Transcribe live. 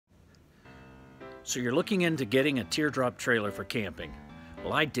So you're looking into getting a teardrop trailer for camping.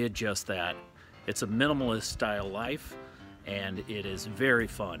 Well, I did just that. It's a minimalist style life and it is very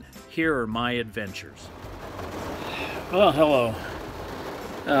fun. Here are my adventures. Well, hello.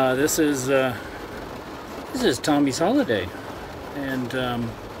 This is Tommy's holiday, and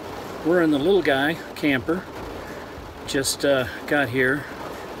we're in the little guy camper. Just got here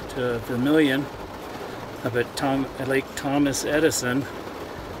to Vermilion up at Lake Thomas Edison,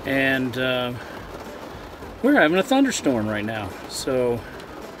 and we're having a thunderstorm right now. So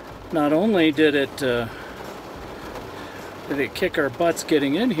not only did it kick our butts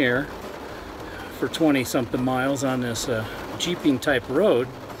getting in here for 20 something miles on this jeeping type road,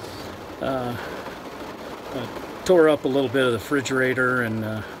 tore up a little bit of the refrigerator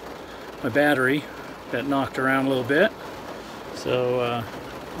and my battery got knocked around a little bit. So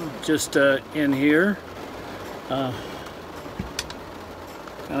just in here, kind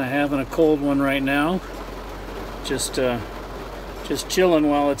of having a cold one right now. Just chilling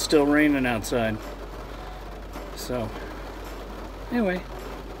while it's still raining outside. So anyway,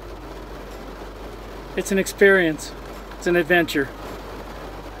 it's an experience. It's an adventure.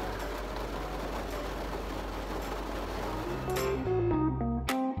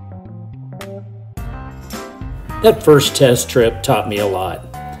 That first test trip taught me a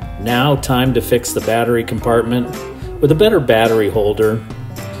lot. Now, time to fix the battery compartment with a better battery holder.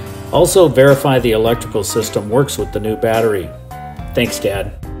 Also, verify the electrical system works with the new battery. Thanks,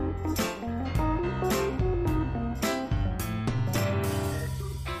 Dad.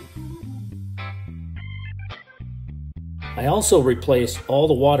 I also replaced all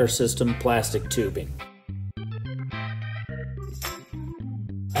the water system plastic tubing.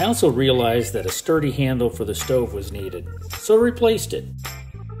 I also realized that a sturdy handle for the stove was needed, so replaced it.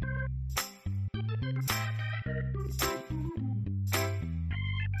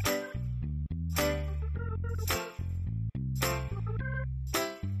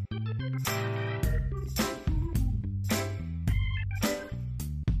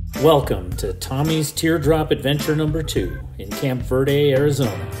 Welcome to Tommy's Teardrop Adventure number 2 in Camp Verde,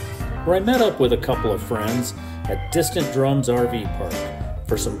 Arizona, where I met up with a couple of friends at Distant Drums RV Park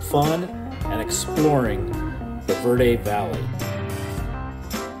for some fun and exploring the Verde Valley.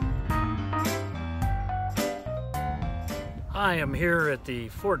 I am here at the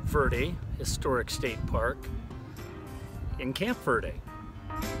Fort Verde Historic State Park in Camp Verde.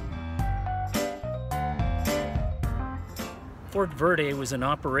 Fort Verde was in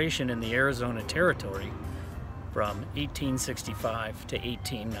operation in the Arizona Territory from 1865 to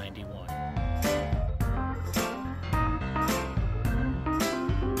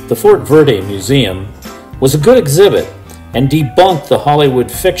 1891. The Fort Verde Museum was a good exhibit and debunked the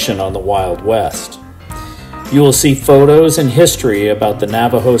Hollywood fiction on the Wild West. You will see photos and history about the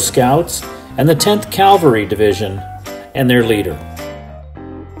Navajo Scouts and the 10th Cavalry Division and their leader.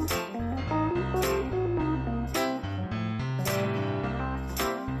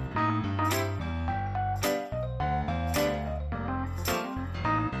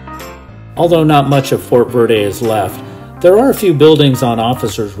 Although not much of Fort Verde is left, there are a few buildings on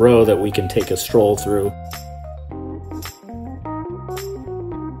Officers Row that we can take a stroll through.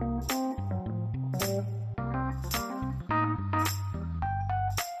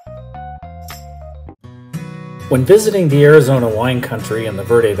 When visiting the Arizona wine country in the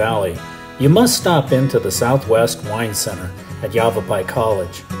Verde Valley, you must stop into the Southwest Wine Center at Yavapai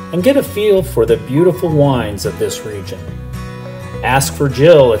College and get a feel for the beautiful wines of this region. Ask for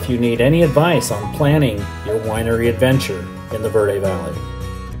Jill if you need any advice on planning your winery adventure in the Verde Valley.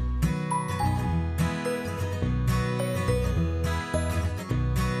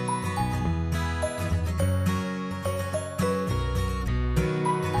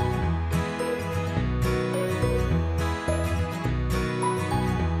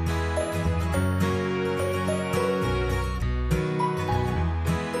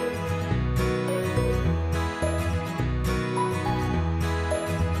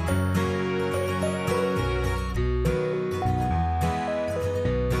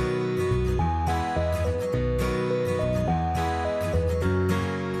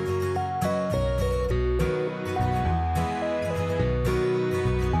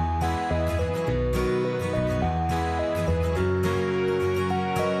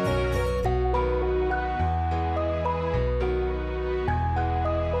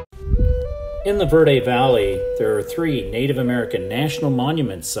 In the Verde Valley, there are 3 Native American National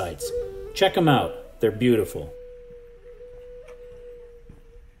Monument sites. Check them out. They're beautiful.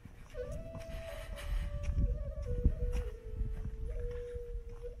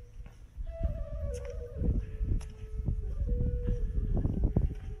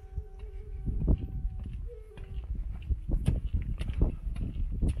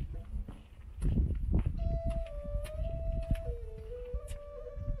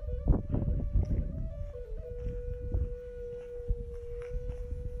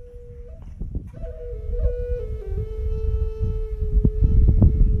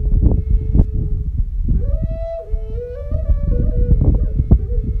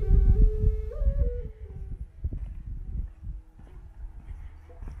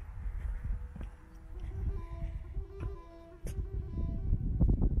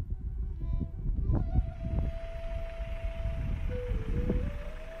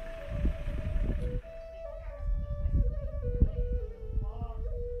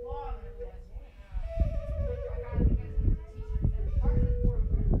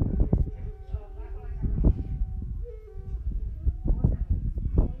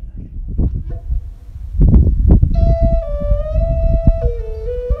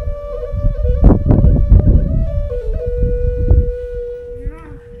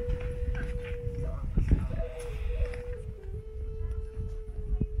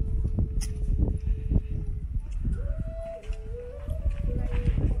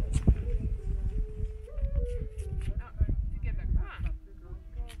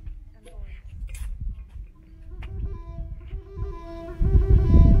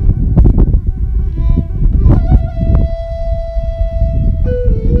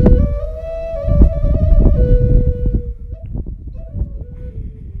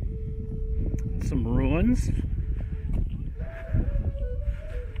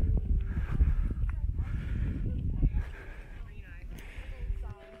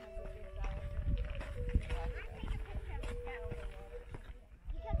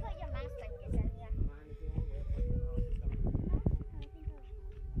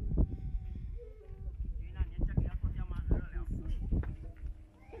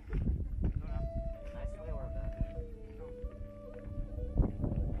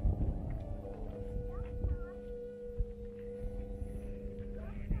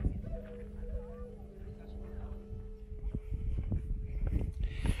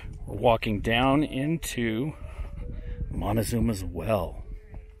 We're walking down into Montezuma's Well.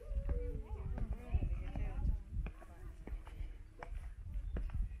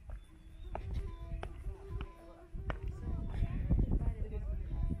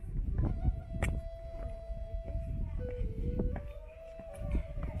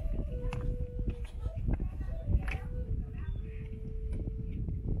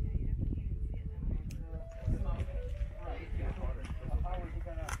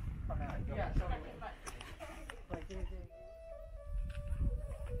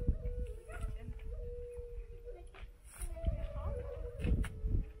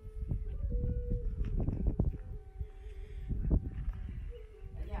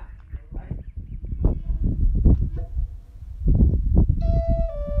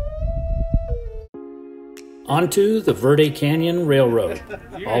 Onto the Verde Canyon Railroad.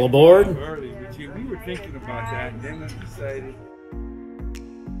 All aboard. Early with you. We were thinking about that, and then we decided.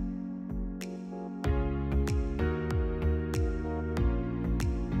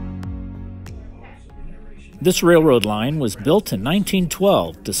 This railroad line was built in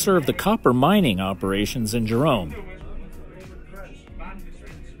 1912 to serve the copper mining operations in Jerome.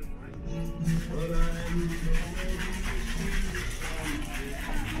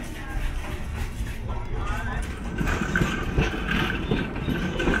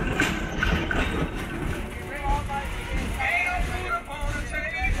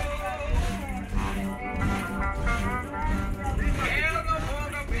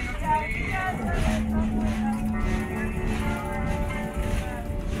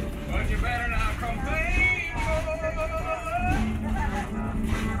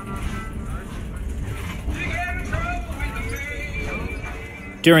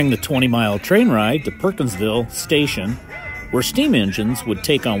 During the 20-mile train ride to Perkinsville Station, where steam engines would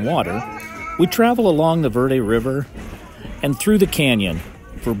take on water, we travel along the Verde River and through the canyon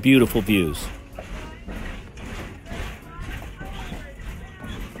for beautiful views.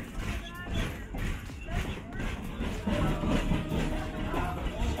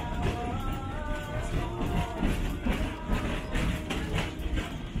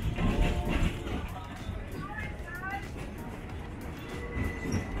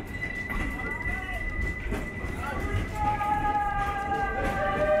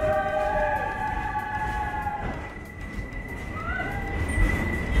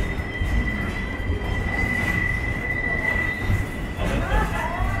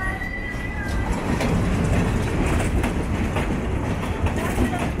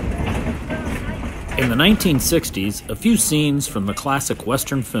 In the 1960s, a few scenes from the classic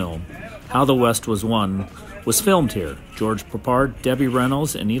Western film, How the West Was Won, was filmed here. George Peppard, Debbie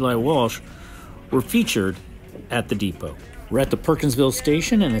Reynolds, and Eli Walsh were featured at the depot. We're at the Perkinsville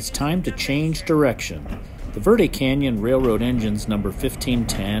Station, and it's time to change direction. The Verde Canyon Railroad engines number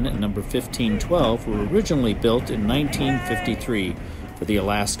 1510 and number 1512 were originally built in 1953 for the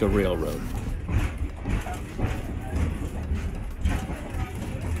Alaska Railroad.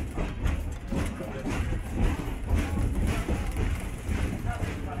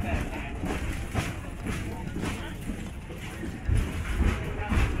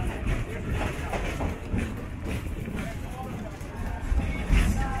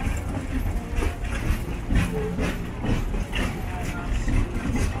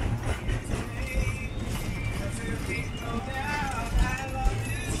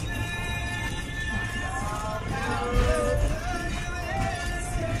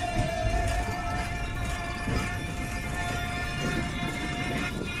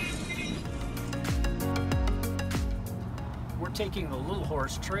 Taking the Little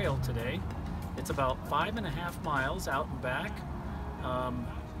Horse Trail today. It's about 5.5 miles out and back.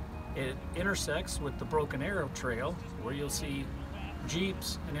 It intersects with the Broken Arrow Trail, where you'll see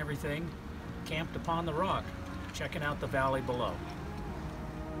Jeeps and everything camped upon the rock, checking out the valley below.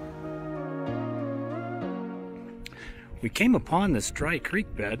 We came upon this dry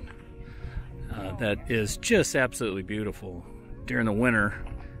creek bed that is just absolutely beautiful. During the winter,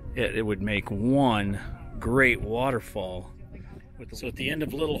 it would make one great waterfall. So at the end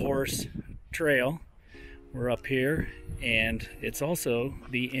of Little Horse Trail, we're up here, and it's also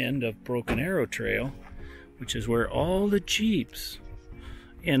the end of Broken Arrow Trail, which is where all the Jeeps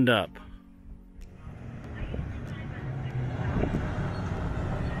end up.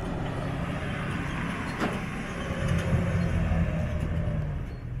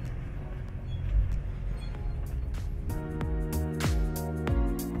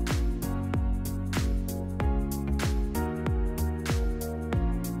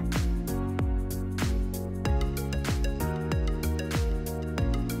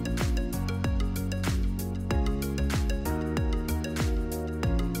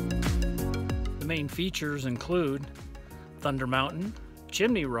 main features include Thunder Mountain,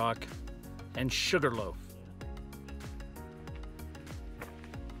 Chimney Rock, and Sugarloaf.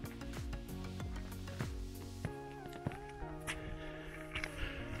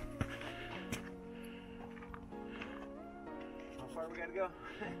 How far we gotta go?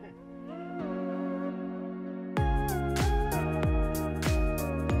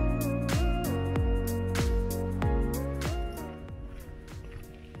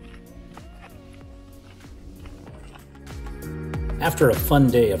 After a fun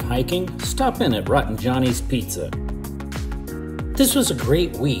day of hiking, stop in at Rotten Johnny's Pizza. This was a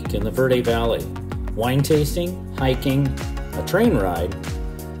great week in the Verde Valley. Wine tasting, hiking, a train ride,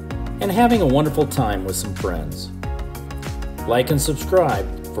 and having a wonderful time with some friends. Like and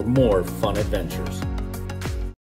subscribe for more fun adventures.